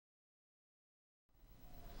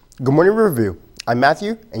Good morning, Riverview. I'm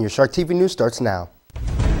Matthew, and your Shark TV News starts now.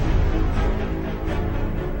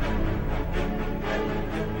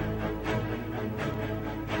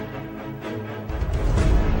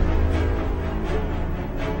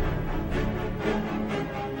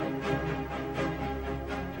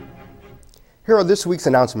 Here are this week's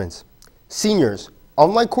announcements. Seniors,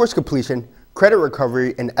 online course completion, credit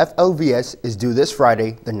recovery, and FLVS is due this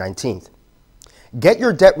Friday, the 19th. Get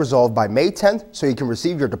your debt resolved by May 10th so you can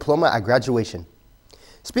receive your diploma at graduation.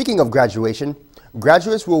 Speaking of graduation,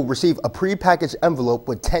 graduates will receive a pre-packaged envelope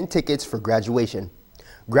with 10 tickets for graduation.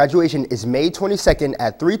 Graduation is May 22nd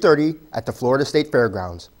at 3:30 at the Florida State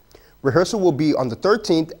Fairgrounds. Rehearsal will be on the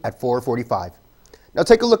 13th at 4:45. Now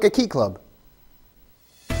take a look at Key Club.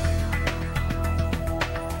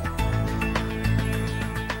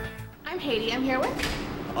 I'm Haiti. I'm here with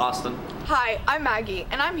Austin. Hi, I'm Maggie,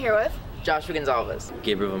 and I'm here with Joshua Gonzalez.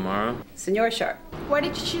 Gabriel Vamaro. Senor Sharp. Why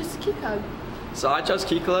did you choose Key Club? So I chose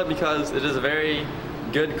Key Club because it is a very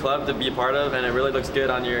good club to be a part of and it really looks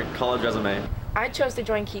good on your college resume. I chose to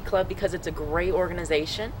join Key Club because it's a great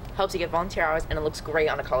organization, helps you get volunteer hours, and it looks great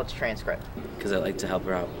on a college transcript. Because I like to help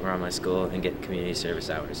around my school and get community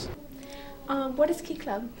service hours. What is Key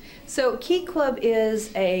Club? So Key Club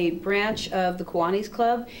is a branch of the Kiwanis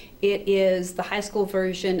Club. It is the high school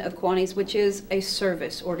version of Kiwanis, which is a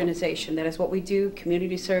service organization. That is what we do,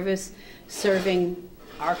 community service, serving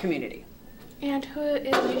our community. And who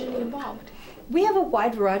is usually involved? We have a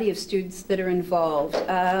wide variety of students that are involved.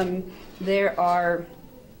 There are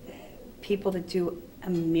people that do a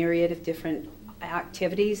myriad of different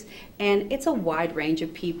activities, and it's a wide range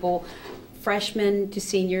of people, freshmen to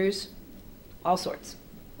seniors, all sorts.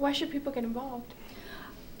 Why should people get involved?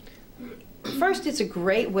 First, it's a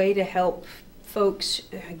great way to help folks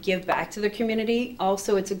give back to their community.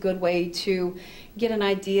 Also, it's a good way to get an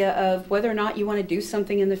idea of whether or not you want to do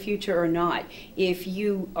something in the future or not. If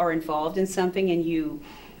you are involved in something and you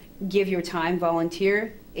give your time,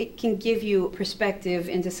 volunteer, it can give you perspective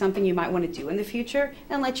into something you might want to do in the future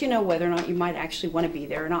and let you know whether or not you might actually want to be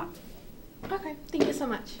there or not. Okay, thank you so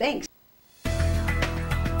much. Thanks.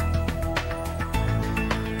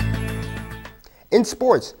 In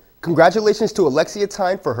sports, congratulations to Alexia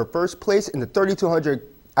Tyne for her first place in the 3200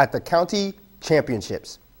 at the county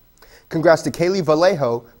championships. Congrats to Kaylee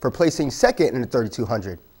Vallejo for placing second in the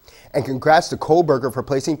 3200. And congrats to Cole Berger for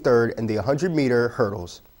placing third in the 100-meter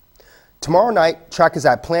hurdles. Tomorrow night, track is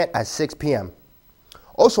at Plant at 6 p.m.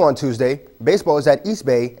 Also on Tuesday, baseball is at East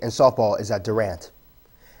Bay and softball is at Durant.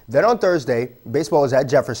 Then on Thursday, baseball is at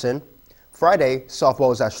Jefferson. Friday,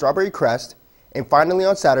 softball is at Strawberry Crest. And finally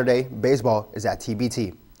on Saturday, baseball is at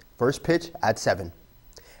TBT. First pitch at 7.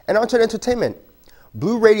 And on to entertainment.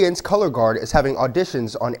 Blue Radiance Color Guard is having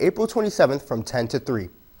auditions on April 27th from 10 to 3.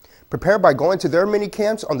 Prepare by going to their mini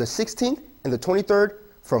camps on the 16th and the 23rd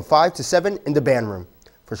from 5 to 7 in the band room.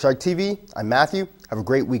 For Shark TV, I'm Matthew. Have a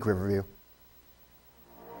great week, Riverview.